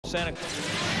Santa.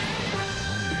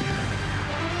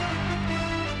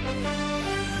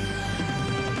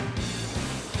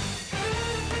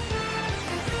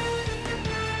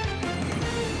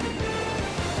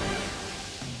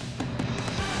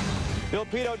 Bill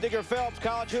Pito, Digger Phelps,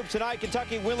 college hoops tonight.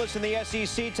 Kentucky winless in the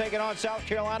SEC, taking on South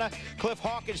Carolina. Cliff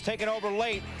Hawkins taking over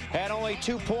late. Had only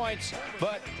 2 points,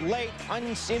 but late,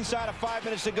 inside of 5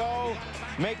 minutes to go,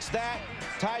 makes that,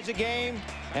 ties the game.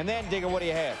 And then, Digger, what do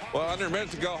you have? Well, under a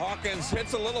minute to go, Hawkins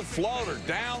hits a little floater.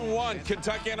 Down one.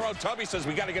 Kentucky in a row. Tubby says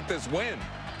we got to get this win.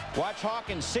 Watch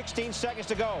Hawkins, 16 seconds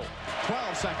to go.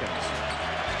 12 seconds.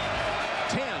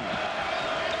 10.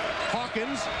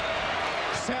 Hawkins,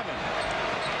 7.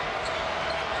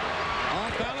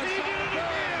 Off balance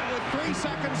shot with 3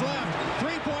 seconds left.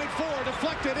 3.4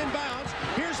 deflected inbounds.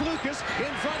 Here's Lucas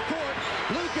in front court.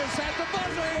 Lucas at the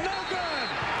buzzer. No good.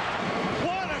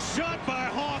 What a shot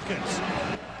by Hawkins.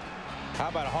 How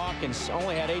about Hawkins?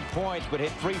 Only had 8 points, but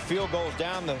hit 3 field goals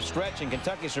down the stretch, and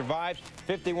Kentucky survives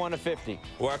 51-50.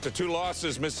 Well, after 2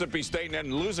 losses, Mississippi State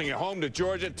and losing at home to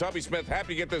Georgia, Tubby Smith happy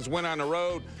to get this win on the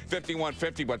road,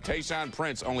 51-50, but Tayshaun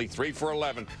Prince only 3 for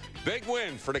 11. Big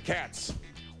win for the Cats.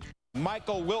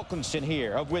 Michael Wilkinson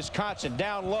here of Wisconsin,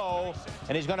 down low,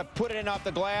 and he's going to put it in off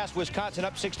the glass. Wisconsin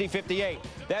up 60-58.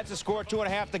 That's the score,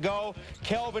 2.5 to go.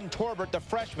 Kelvin Torbert, the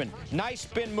freshman, nice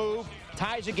spin move,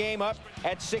 ties the game up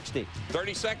at 60.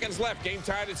 30 seconds left, game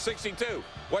tied at 62.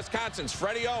 Wisconsin's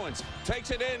Freddie Owens takes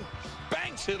it in,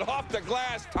 banks it off the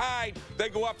glass, tied. They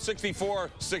go up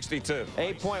 64-62.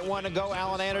 8.1 to go.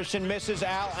 Alan Anderson misses.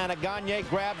 Al Anaganye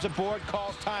grabs a board,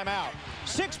 calls timeout.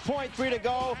 6.3 to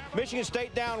go. Michigan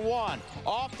State down 1.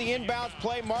 Off the inbounds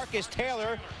play, Marcus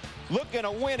Taylor looking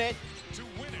to win it.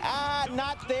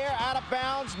 Not there, out of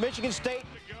bounds. Michigan State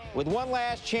with one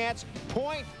last chance.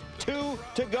 0.2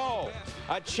 to go.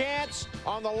 A chance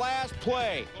on the last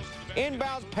play.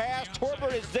 Inbounds pass.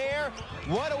 Torbert is there.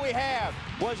 What do we have?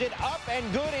 Was it up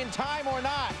and good in time or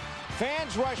not?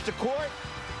 Fans rush to court.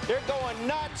 They're going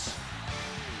nuts.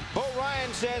 Bo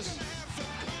Ryan says,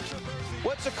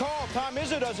 what's the call? Tom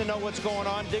Izzo doesn't know what's going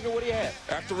on. Digger, what do you have?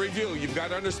 After review, you've got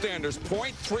to understand there's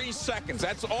 0.3 seconds.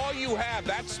 That's all you have.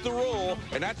 That's the rule,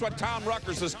 and that's what Tom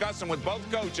Rucker's discussing with both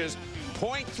coaches.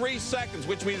 0.3 seconds,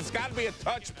 which means it's got to be a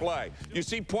touch play. You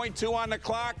see 0.2 on the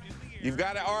clock? You've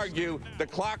got to argue the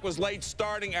clock was late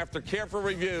starting. After careful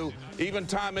review, even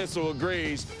Tom Izzo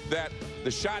agrees that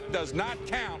the shot does not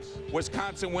count.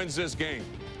 Wisconsin wins this game.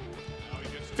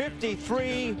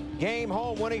 53-game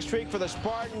home winning streak for the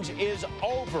Spartans is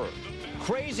over.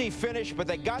 Crazy finish, but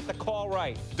they got the call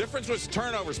right. Difference was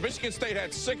turnovers. Michigan State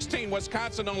had 16,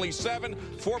 Wisconsin only 7.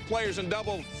 4 players in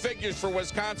double figures for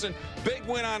Wisconsin. Big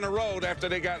win on the road after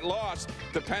they got lost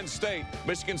to Penn State.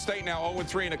 Michigan State now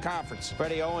 0-3 in the conference.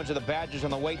 Freddie Owens of the Badgers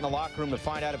on the wait in the locker room to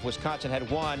find out if Wisconsin had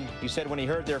won. He said when he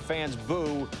heard their fans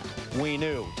boo, we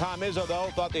knew. Tom Izzo,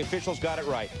 though, thought the officials got it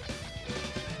right.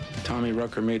 Tommy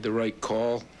Rucker made the right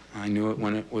call. I knew it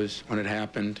when it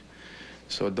happened.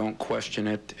 So don't question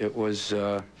it. It was,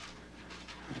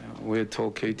 we had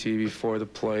told KT before the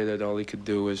play that all he could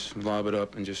do was lob it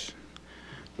up and just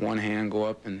one hand go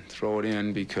up and throw it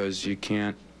in, because you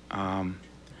can't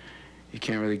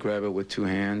really grab it with 2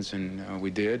 hands, and we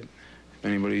did. If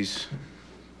anybody's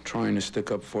trying to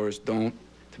stick up for us, don't.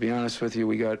 To be honest with you,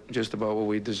 we got just about what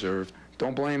we deserved.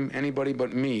 Don't blame anybody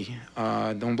but me.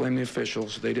 Don't blame the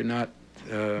officials. They did not.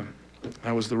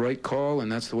 That was the right call,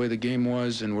 and that's the way the game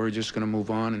was, and we're just going to move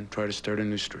on and try to start a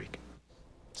new streak.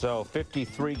 So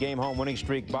 53-game home winning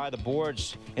streak by the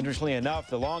boards. Interestingly enough,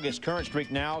 the longest current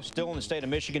streak now still in the state of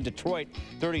Michigan. Detroit,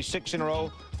 36 in a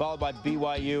row, followed by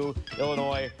BYU,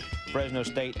 Illinois, Fresno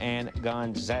State, and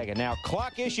Gonzaga. Now,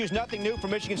 clock issues, nothing new for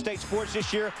Michigan State sports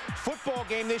this year. Football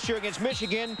game this year against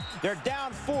Michigan. They're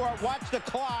down 4. Watch the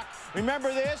clock.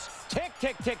 Remember this? Tick,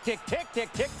 tick, tick, tick, tick,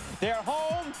 tick, tick. They're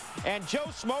home, and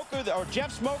Jeff Smoker,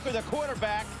 the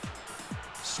quarterback,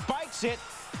 spikes it.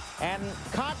 And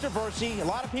controversy, a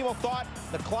lot of people thought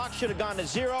the clock should have gone to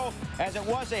 0. As it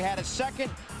was, they had a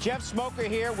second. Jeff Smoker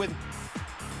here with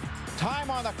time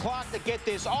on the clock to get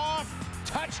this off.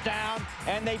 Touchdown,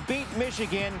 and they beat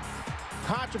Michigan.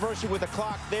 Controversy with the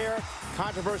clock there.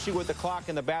 Controversy with the clock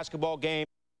in the basketball game.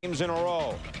 Games in a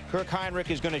row. Kirk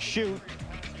Heinrich is going to shoot.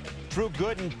 Drew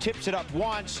Gooden tips it up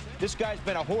once. This guy's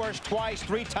been a horse twice,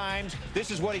 3 times.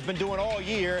 This is what he's been doing all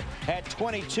year. Had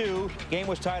 22. Game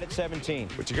was tied at 17.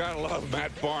 But you got to love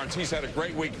Matt Barnes. He's had a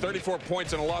great week. 34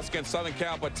 points in a loss against Southern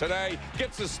Cal, but today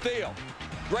gets the steal.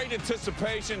 Great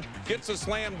anticipation, gets a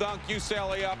slam dunk,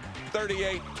 UCLA up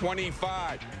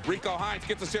 38-25. Rico Hines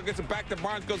gets a steal, gets it back to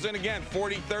Barnes, goes in again,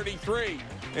 40-33.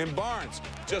 And Barnes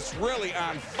just really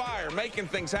on fire, making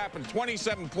things happen.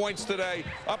 27 points today,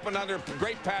 up another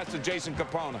great pass to Jason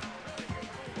Capona.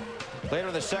 Later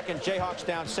in the second, Jayhawks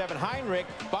down 7. Heinrich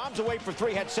bombs away for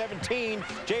 3, had 17.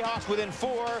 Jayhawks within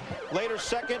 4. Later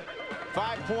second,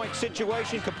 5-point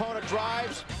situation. Capona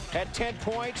drives, had 10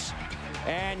 points.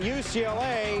 And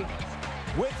UCLA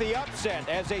with the upset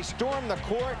as they storm the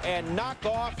court and knock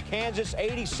off Kansas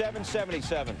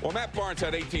 87-77. Well, Matt Barnes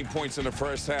had 18 points in the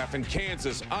first half, and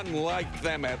Kansas, unlike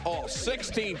them at all,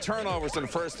 16 turnovers in the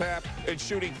first half and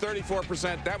shooting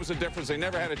 34%. That was the difference. They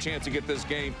never had a chance to get this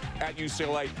game at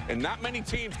UCLA, and not many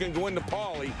teams can go into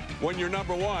Pauley when you're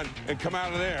 #1 and come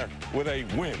out of there with a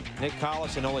win. Nick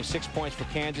Collison only 6 points for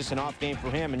Kansas, an off game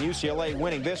for him, and UCLA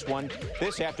winning this one,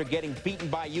 this after getting beaten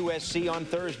by USC on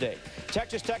Thursday.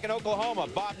 Texas Tech and Oklahoma.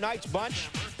 Bob Knight's bunch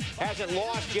hasn't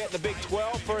lost yet in the Big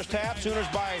 12 first half. Sooners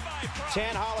by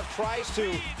 10. Hollis Price to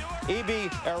E.B.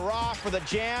 Era for the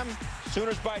jam.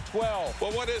 Sooners by 12.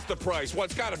 Well, what is the price? Well,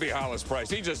 it's got to be Hollis Price.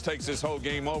 He just takes this whole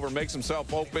game over, makes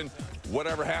himself open.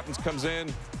 Whatever happens comes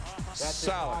in. That's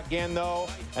solid. Again, though,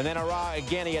 and then Ara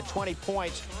again. He had 20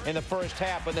 points in the first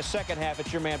half, but in the second half,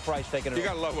 it's your man Price taking it. You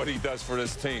got to love what he does for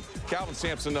this team. Calvin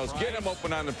Sampson knows. Get him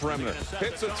open on the perimeter.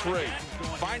 Hits a 3.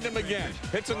 Find him again.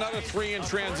 Hits another 3 in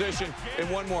transition, and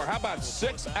one more. How about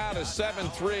 6 out of 7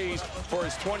 threes for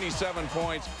his 27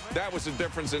 points? That was the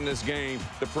difference in this game.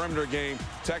 The perimeter game,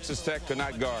 Texas Tech could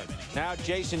not guard. Now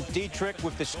Jason Dietrich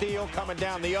with the steal coming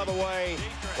down the other way.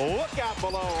 Look out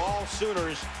below, all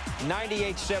Sooners.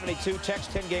 98-72. Tech's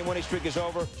 10-game winning streak is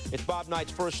over. It's Bob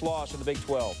Knight's first loss in the Big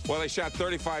 12. Well, they shot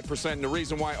 35%, and the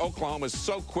reason why Oklahoma is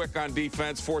so quick on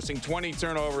defense, forcing 20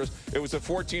 turnovers, it was a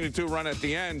 14-2 run at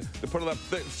the end to put it up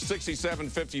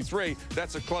 67-53.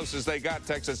 That's the closest they got,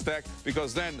 Texas Tech,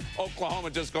 because then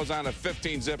Oklahoma just goes on a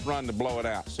 15-zip run to blow it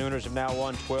out. Sooners have now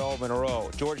won 12 in a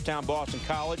row. Georgetown, Boston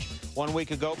College. 1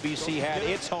 week ago, BC had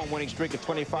its home winning streak of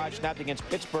 25, snapped against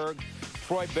Pittsburgh.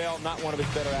 Troy Bell, not one of his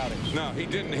better outings. No, he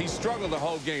didn't. He struggled the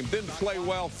whole game. Didn't play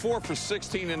well. 4 for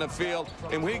 16 in the field.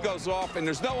 And when he goes off and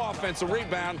there's no offensive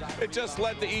rebound, it just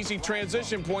led to easy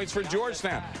transition points for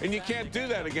Georgetown. And you can't do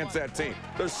that against that team.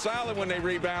 They're solid when they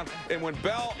rebound. And when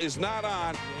Bell is not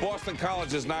on, Boston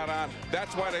College is not on.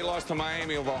 That's why they lost to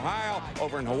Miami of Ohio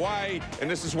over in Hawaii. And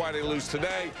this is why they lose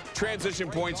today. Transition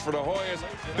points for the Hoyas.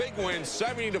 Big win,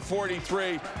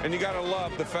 70-43. And you got to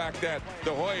love the fact that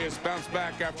the Hoyas bounced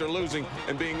back after losing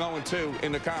and being 0-2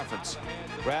 in the conference.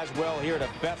 Raswell here to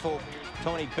Bethel.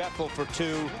 Tony Bethel for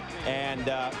 2. And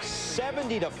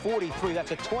 70-43. That's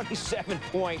a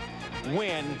 27-point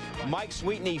win. Mike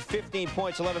Sweetney, 15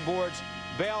 points, 11 boards.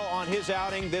 Bell on his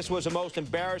outing. This was the most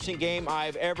embarrassing game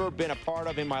I've ever been a part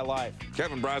of in my life.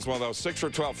 Kevin Braswell, though, 6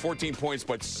 for 12, 14 points,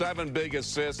 but 7 big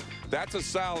assists. That's a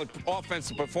solid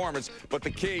offensive performance. But the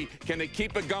key, can they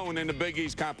keep it going in the Big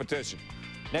East competition?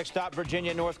 Next stop,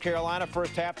 Virginia, North Carolina.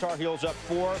 First half, Tar Heels up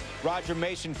 4. Roger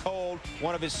Mason cold,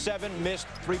 one of his 7 missed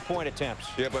 3-point attempts.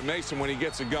 Yeah, but Mason, when he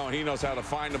gets it going, he knows how to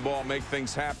find the ball, make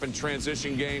things happen,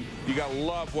 transition game. You got to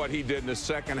love what he did in the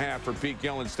second half for Pete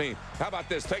Gillen's team. How about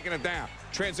this, taking it down,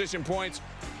 transition points,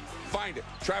 find it.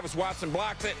 Travis Watson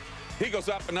blocks it. He goes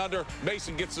up and under.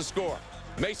 Mason gets the score.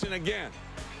 Mason again.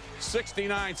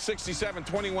 69-67,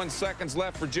 21 seconds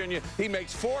left, Virginia. He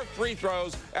makes 4 free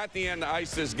throws at the end to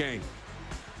ice this game.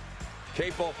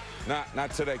 Capel,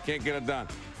 not today. Can't get it done.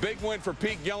 Big win for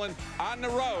Pete Gillen on the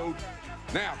road.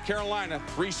 Now, Carolina,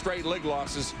 3 straight league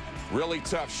losses. Really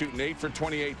tough, shooting 8 for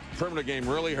 28. Perimeter game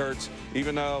really hurts,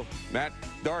 even though Matt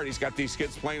Doherty's got these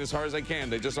kids playing as hard as they can.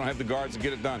 They just don't have the guards to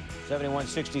get it done.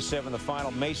 71-67 the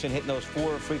final. Mason hitting those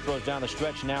 4 free throws down the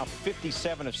stretch. Now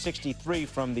 57 of 63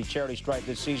 from the charity stripe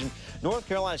this season. North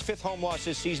Carolina's 5th home loss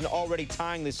this season, already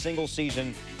tying the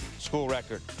single-season school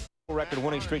record.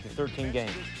 Winning streak of 13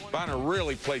 games. Bonner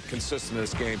really played consistent in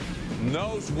this game.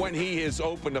 Knows when he is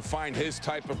open to find his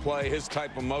type of play, his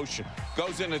type of motion.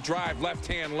 Goes in the drive, left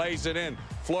hand, lays it in.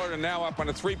 Florida now up on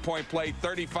a 3-point play,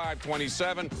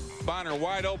 35-27. Bonner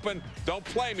wide open. Don't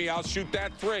play me, I'll shoot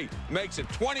that 3. Makes it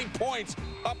 20 points,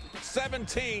 up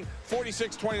 17,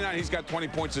 46-29. He's got 20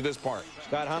 points at this part.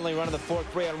 Scott Hundley running the 4th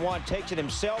 3-on-1, takes it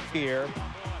himself here.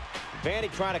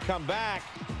 Vandy trying to come back.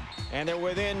 And they're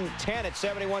within 10 at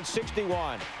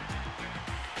 71-61.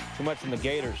 Too much from the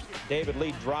Gators. David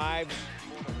Lee drives,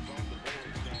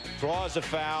 draws a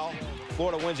foul.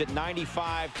 Florida wins it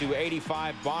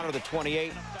 95-85. Bonner the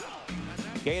 28.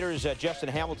 Gators, Justin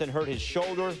Hamilton hurt his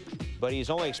shoulder. but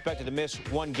he's only expected to miss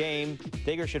one game.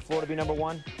 Digger, should Florida be number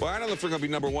one? Well, I don't know if they're going to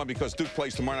be number one because Duke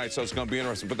plays tomorrow night, so it's going to be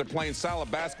interesting. But they're playing solid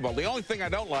basketball. The only thing I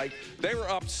don't like, they were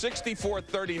up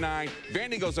 64-39.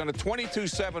 Vandy goes on a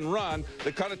 22-7 run.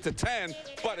 They cut it to 10,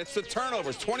 but it's the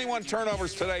turnovers. 21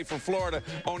 turnovers today for Florida,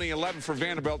 only 11 for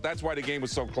Vanderbilt. That's why the game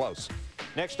was so close.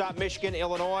 Next stop, Michigan,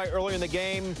 Illinois. Earlier in the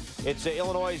game, it's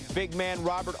Illinois' big man,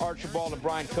 Robert Archibald and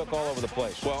Brian Cook all over the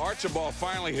place. Well, Archibald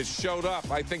finally has showed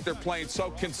up. I think they're playing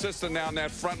so consistent now in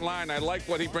that front line. I like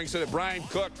what he brings to it. Brian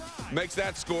Cook makes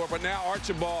that score, but now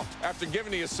Archibald, after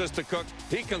giving the assist to Cook,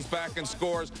 he comes back and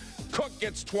scores. Cook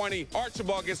gets 20,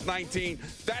 Archibald gets 19.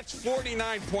 That's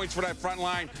 49 points for that front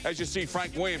line as you see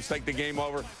Frank Williams take the game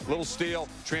over. Little steal,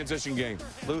 transition game.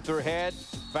 Luther Head,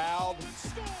 fouled,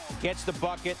 gets the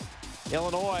bucket.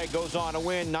 Illinois goes on to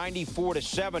win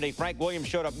 94-70. Frank Williams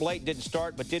showed up late, didn't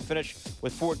start, but did finish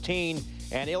with 14.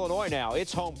 And Illinois now,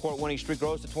 its home court winning streak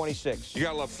grows to 26. You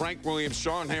got to love Frank Williams,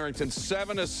 Sean Harrington,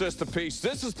 7 assists apiece.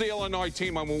 This is the Illinois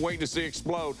team I'm waiting to see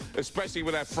explode, especially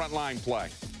with that front line play.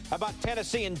 How about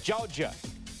Tennessee and Georgia?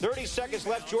 30 seconds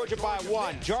left, Georgia by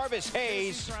 1. Jarvis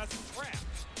Hayes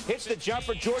hits the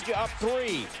jumper, Georgia up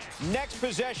 3. Next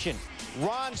possession,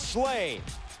 Ron Slay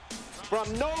from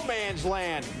no man's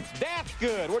land. That's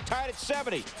good. We're tied at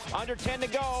 70. Under 10 to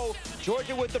go.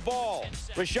 Georgia with the ball.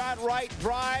 Rashad Wright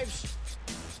drives,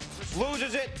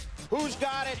 loses it. Who's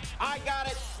got it? I got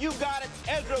it. You got it.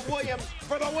 Ezra Williams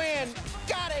for the win.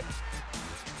 Got it.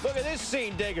 Look at this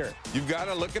scene, Digger. You've got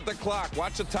to look at the clock.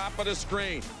 Watch the top of the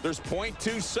screen. There's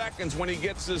 0.2 seconds when he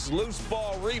gets this loose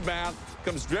ball rebound.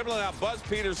 Comes dribbling out. Buzz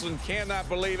Peterson cannot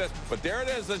believe it. But there it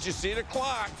is as you see the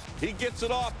clock. He gets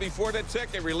it off before the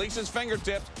ticket. Releases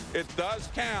fingertips. It does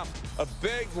count. A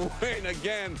big win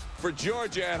again for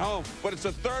Georgia at home. But it's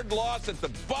a third loss at the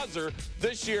buzzer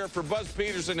this year for Buzz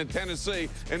Peterson in Tennessee.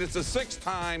 And it's the 6th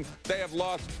time they have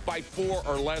lost by 4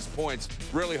 or less points.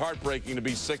 Really heartbreaking to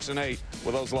be 6-8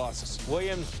 with those losses.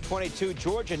 Williams, 22.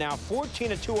 Georgia now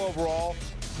 14-2 overall.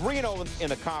 3-0 in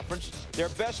the conference. Their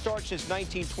best start since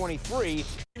 1923.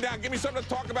 Now, give me something to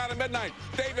talk about at midnight.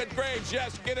 David Graves,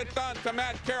 yes, get it done to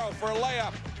Matt Carroll for a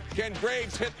layup. Can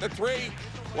Graves hit the 3?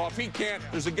 Well, if he can't,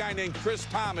 there's a guy named Chris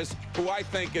Thomas, who I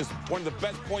think is one of the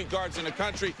best point guards in the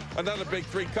country. Another big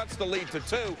 3, cuts the lead to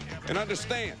 2. And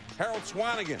understand, Harold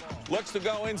Swanigan looks to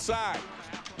go inside.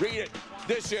 Read it,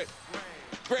 dish it.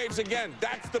 Graves again.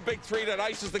 That's the big 3 that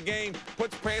ices the game,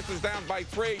 puts Panthers down by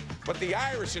 3. But the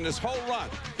Irish in this whole run,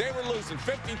 they were losing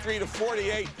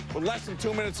 53-48 with less than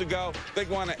 2 minutes ago. They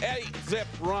go on an 8-zip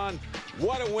run.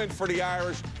 What a win for the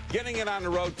Irish. Getting it on the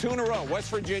road, 2 in a row. West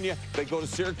Virginia, they go to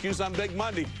Syracuse on Big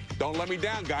Monday. Don't let me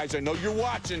down, guys. I know you're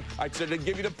watching. I said they'd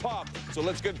give you the pub. So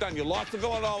let's get it done. You lost to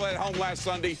Villanova at home last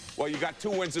Sunday. Well, you got 2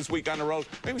 wins this week on the road.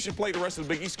 Maybe we should play the rest of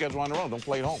the Big East schedule on the road. Don't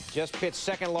play at home. Just Pitt's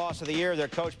 2nd loss of the year. Their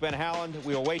coach, Ben Howland,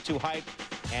 we were way too hyped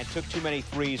and took too many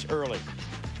threes early.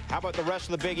 How about the rest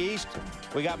of the Big East?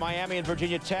 We got Miami and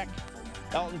Virginia Tech.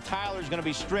 Elton Tyler's going to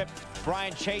be stripped.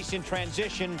 Brian Chase in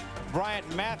transition. Bryant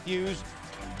Matthews.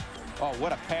 Oh,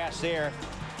 what a pass there.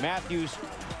 Matthews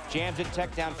jams it,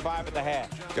 Tech down 5 at the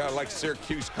half. Got like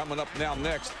Syracuse coming up now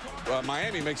next.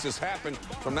 Miami makes this happen.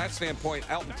 From that standpoint,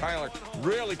 Elton Tyler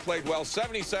really played well.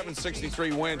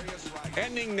 77-63 win,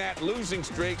 ending that losing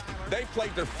streak. They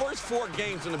played their first 4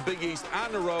 games in the Big East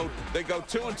on the road. They go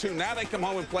 2-2. Now they come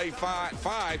home and play 5.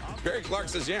 Barry Clark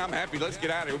says, yeah, I'm happy. Let's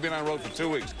get out of here. We've been on the road for 2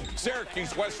 weeks.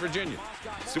 Syracuse, West Virginia.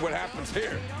 See what happens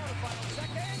here.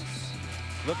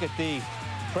 Look at the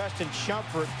Preston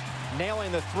Shumpert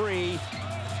nailing the 3.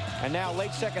 And now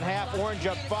late second half, Orange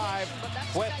up 5.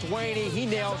 Wes Twaney, he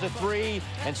nails a 3,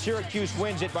 and Syracuse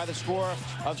wins it by the score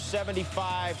of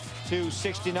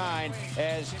 75-69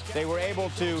 as they were able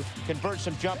to convert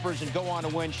some jumpers and go on to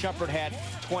win. Shumpert had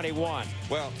 21.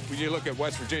 Well, when you look at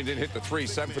West Virginia, didn't hit the 3,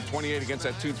 7 for 28 against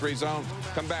that 2-3 zone.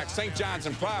 Come back, St. John's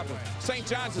in Providence. St.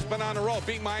 John's has been on the road,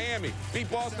 beat Miami, beat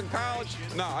Boston College.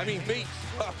 No, I mean beat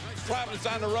Providence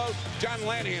on the road. John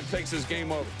Lanahan takes his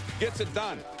game over, gets it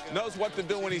done, knows what to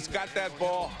do when he's got that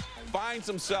ball, finds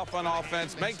himself on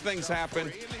offense, make things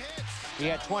happen. He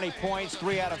had 20 points,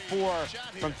 3 out of 4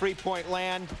 from three-point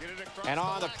land. And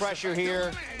on the pressure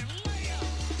here,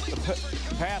 the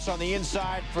pass on the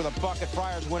inside for the bucket.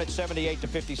 Friars win it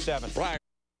 78-57. Right.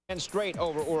 10 straight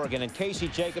over Oregon, and Casey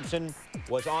Jacobson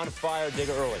was on fire,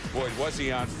 Digger, early. Boy, was he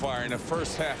on fire. In the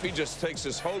first half, he just takes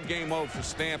his whole game over for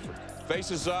Stanford.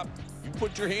 Faces up. You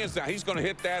put your hands down. He's going to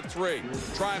hit that 3.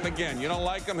 Try him again. You don't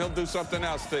like him, he'll do something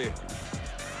else to you.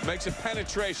 Makes a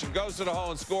penetration, goes to the hole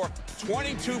and score.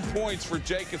 22 points for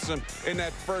Jacobson in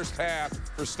that first half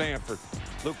for Stanford.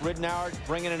 Luke Ridnour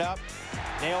bringing it up.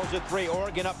 nails the three.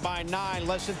 Oregon up by 9.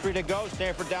 Less than 3 to go.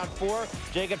 Stanford down 4.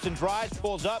 Jacobson drives,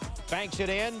 pulls up, banks it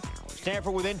in.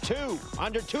 Stanford within 2.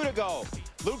 Under 2 to go.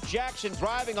 Luke Jackson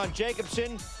driving on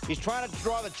Jacobson. He's trying to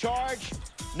draw the charge.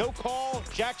 No call.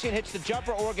 Jackson hits the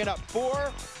jumper. Oregon up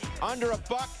 4. Under a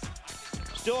buck.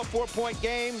 Still a 4-point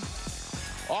game.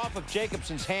 Off of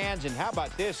Jacobson's hands. And how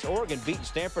about this? Oregon beating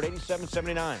Stanford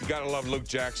 87-79. You got to love Luke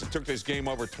Jackson. Took this game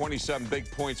over 27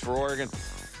 big points for Oregon.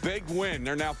 Big win.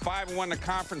 They're now 5-1 in the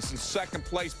conference in second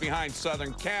place behind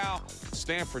Southern Cal.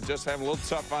 Stanford just having a little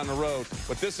tough on the road.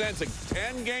 But this ends a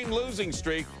 10-game losing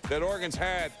streak that Oregon's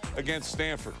had against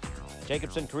Stanford.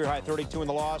 Jacobson, career-high 32 in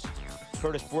the loss.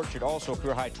 Curtis Borchardt also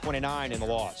career-high 29 in the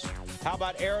loss. How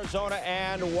about Arizona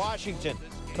and Washington?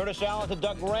 Curtis Allen to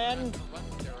Doug Wren.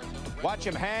 Watch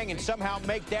him hang and somehow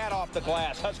make that off the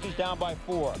glass. Huskies down by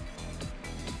 4.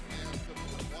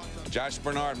 Josh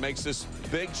Bernard makes this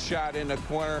big shot in the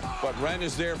corner, but Wren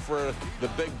is there for the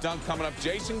big dunk coming up.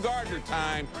 Jason Gardner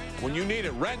time when you need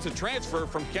it. Wren's a transfer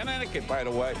from Connecticut, by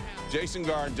the way. Jason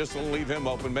Gardner just will leave him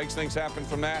open, makes things happen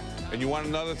from that. And you want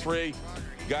another 3,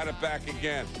 got it back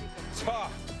again.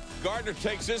 Tough. Gardner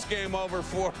takes this game over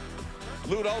for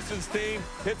Lute Olson's team,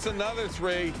 hits another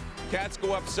 3. Cats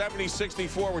go up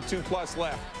 70-64 with 2+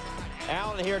 left.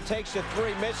 Allen here takes the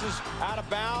 3, misses out of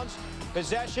bounds.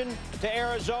 Possession to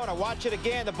Arizona. Watch it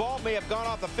again. The ball may have gone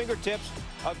off the fingertips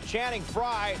of Channing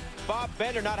Frye. Bob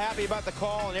Bender not happy about the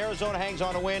call, and Arizona hangs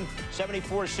on to win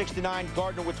 74-69.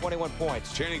 Gardner with 21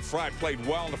 points. Channing Frye played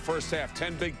well in the first half.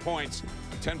 10 big points.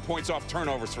 10 points off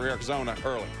turnovers for Arizona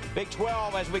early. Big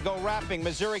 12 as we go wrapping.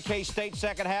 Missouri K-State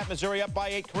second half. Missouri up by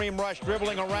 8. Kareem Rush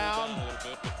dribbling around.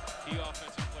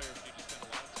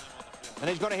 And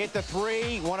he's going to hit the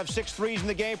 3. 1 of 6 threes in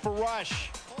the game for Rush.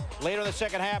 Later in the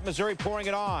second half, Missouri pouring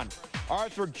it on.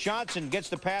 Arthur Johnson gets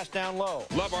the pass down low.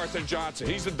 Love Arthur Johnson.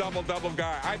 He's a double-double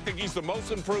guy. I think he's the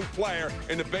most improved player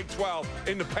in the Big 12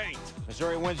 in the paint.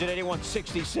 Missouri wins it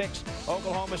 81-66.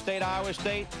 Oklahoma State, Iowa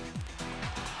State.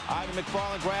 Ivan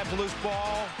McFarland grabs a loose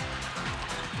ball.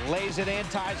 Lays it in,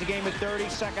 ties the game at 30.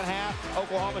 Second half,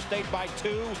 Oklahoma State by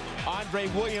 2. Andre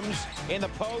Williams in the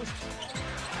post.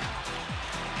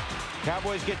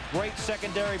 Cowboys get great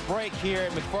secondary break here,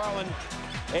 and McFarland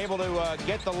able to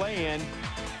get the lay-in.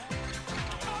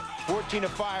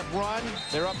 14-5 run.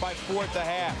 They're up by 4 at the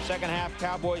half. Second half,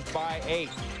 Cowboys by 8.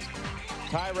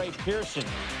 Tyree Pearson.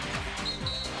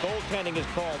 Goaltending is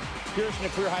called. Pearson a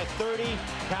career-high 30.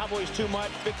 Cowboys too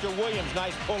much. Victor Williams,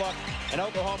 nice pull-up. And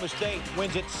Oklahoma State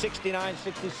wins it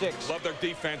 69-66. Love their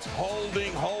defense.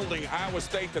 Holding. Iowa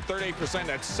State to 38%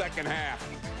 that second half.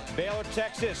 Baylor,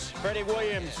 Texas. Freddie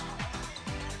Williams.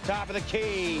 Top of the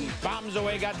key. Bombs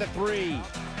away, got the 3.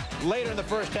 Later in the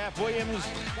first half, Williams,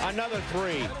 another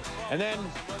 3. And then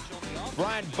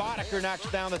Brian Boddicker knocks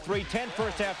down the 3. 10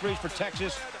 first half threes for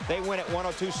Texas. They win at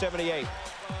 102-78.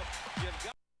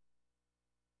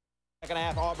 Second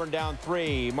half, Auburn down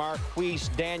 3. Marquise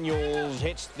Daniels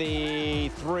hits the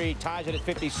 3, ties it at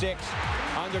 56.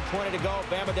 Under 20 to go.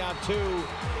 Bama down 2.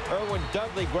 Erwin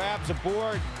Dudley grabs a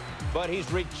board, but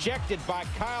he's rejected by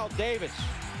Kyle Davis.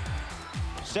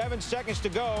 7 seconds to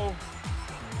go.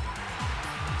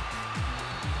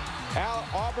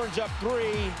 Auburn's up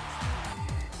 3.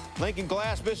 Lincoln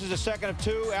Glass misses a second of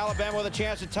 2. Alabama with a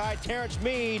chance to tie. Terrence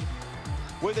Mead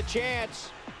with a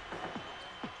chance.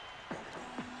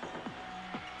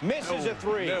 Misses a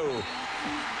 3. No.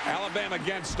 Alabama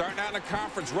again starting out in the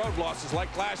conference road losses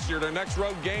like last year. Their next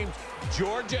road games,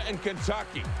 Georgia and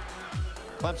Kentucky.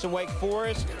 Clemson, Wake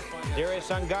Forest. Darius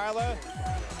Ungala.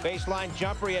 Baseline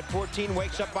jumper. He had 14.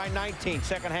 Wakes up by 19.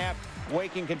 Second half,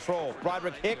 Wake in control.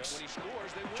 Broderick Hicks.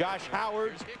 Josh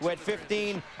Howard, who had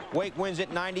 15. Wake wins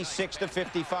it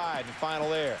 96-55. The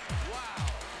final there.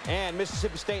 And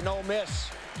Mississippi State and Ole Miss.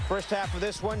 First half of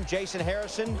this one, Jason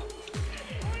Harrison.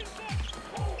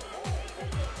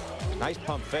 Nice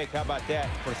pump fake. How about that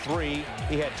for 3?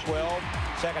 He had 12.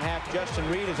 Second half, Justin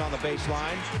Reed is on the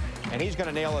baseline, and he's going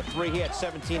to nail a 3. He had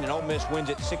 17, and Ole Miss wins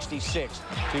it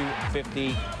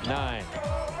 66-59.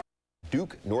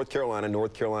 Duke, North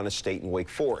Carolina State, and Wake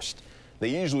Forest. They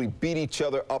usually beat each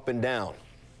other up and down.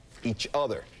 Each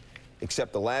other.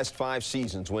 Except the last 5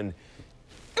 seasons when,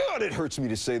 God, it hurts me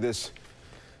to say this,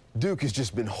 Duke has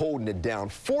just been holding it down.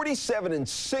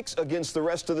 47-6 against the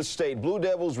rest of the state. Blue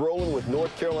Devils rolling with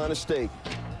North Carolina State.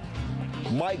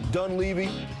 Mike Dunleavy,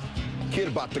 kid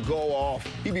about to go off.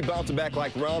 He'd be bouncing back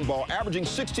like round ball, averaging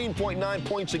 16.9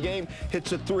 points a game,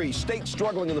 hits a 3. State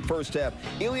struggling in the first half.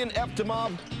 Ilyan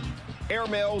Eftimov, Air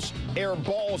mails, air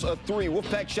balls a 3.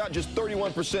 Wolfpack shot just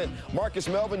 31%. Marcus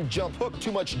Melvin, jump hook,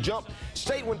 too much jump.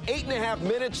 State went 8.5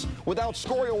 minutes without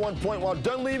scoring at 1 point, while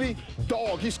Dunleavy,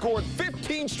 dog, he scored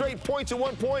 15 straight points at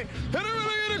 1 point.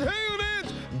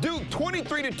 Duke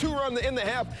 23-2 run in the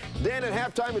half. Then at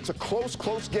halftime, it's a close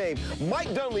game.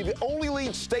 Mike Dunleavy only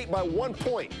leads State by 1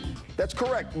 point. That's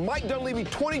correct. Mike Dunleavy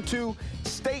 22,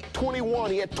 State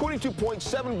 21. He had 22 points,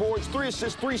 7 boards, 3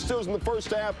 assists, 3 steals in the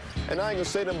first half. And I ain't gonna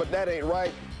say them, but that ain't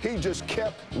right. He just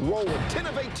kept rolling. 10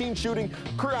 of 18 shooting,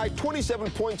 career high 27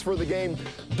 points for the game.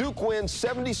 Duke wins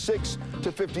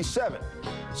 76-57.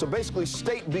 So basically,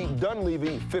 State beat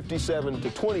Dunleavy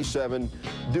 57-27.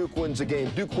 Duke wins the game.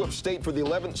 Duke whipped State for the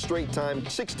 11th straight time,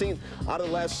 16th out of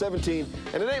the last 17.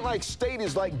 And it ain't like State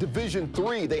is like Division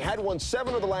III. They had won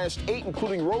 7 of the last 8,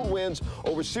 including road wins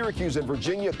over Syracuse and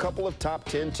Virginia, a couple of top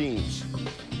 10 teams.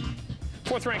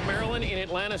 4th-ranked Maryland in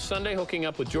Atlanta Sunday, hooking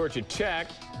up with Georgia Tech.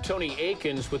 Tony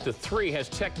Akins with the 3 has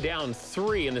Tech down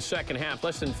 3 in the second half.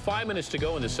 Less than 5 minutes to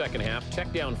go in the second half.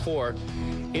 Tech down 4.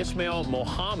 Ismail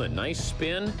Mohammed, nice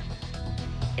spin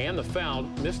and the foul.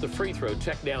 Missed the free throw.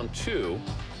 Tech down 2.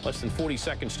 Less than 40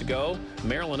 seconds to go.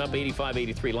 Maryland up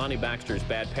 85-83. Lonnie Baxter's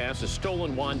bad pass is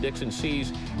stolen. Juan Dixon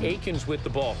sees Akins with the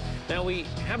ball. Now we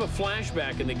have a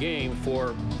flashback in the game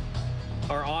for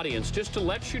our audience just to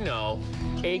let you know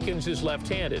Akins is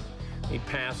left-handed. He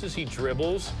passes, he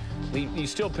dribbles, he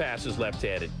still passes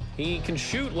left-handed. He can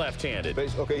shoot left-handed.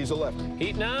 Okay, he's a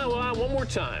lefty. One more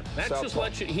time. That's Southpaw. just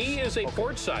let you. He is a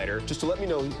court sider. Just to let me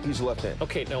know he's left-handed.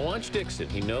 Okay, now watch Dixon.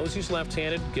 He knows he's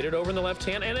left-handed. Get it over in the left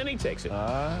hand, and then he takes it.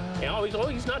 Oh,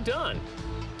 he's not done.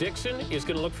 Dixon is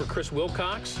going to look for Chris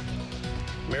Wilcox.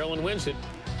 Maryland wins it.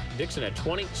 Dixon had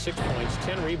 26 points,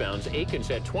 10 rebounds. Akins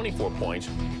had 24 points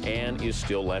and is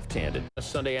still left-handed.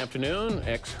 Sunday afternoon,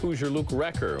 ex-Hoosier Luke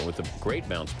Recker with a great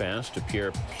bounce pass to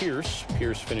Pierre Pierce.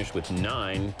 Pierce finished with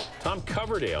 9. Tom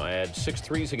Coverdale had 6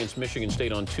 threes against Michigan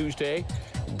State on Tuesday.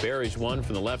 Buries 1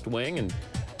 from the left wing, and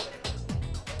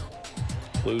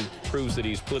Blue proves that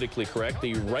he's politically correct,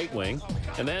 the right wing.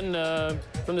 And then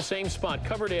from the same spot,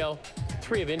 Coverdale,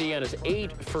 3 of Indiana's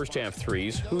 8 first-half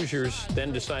threes. Hoosiers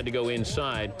then decide to go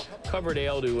inside.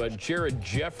 Coverdale to Jared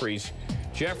Jeffries.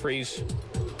 Jeffries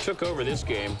took over this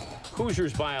game.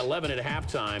 Hoosiers by 11 at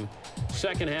halftime.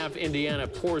 Second half, Indiana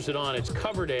pours it on. It's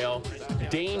Coverdale,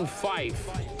 Dane Fife.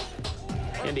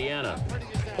 Indiana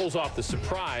pulls off the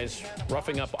surprise,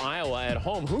 roughing up Iowa at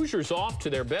home. Hoosiers off to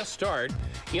their best start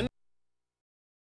in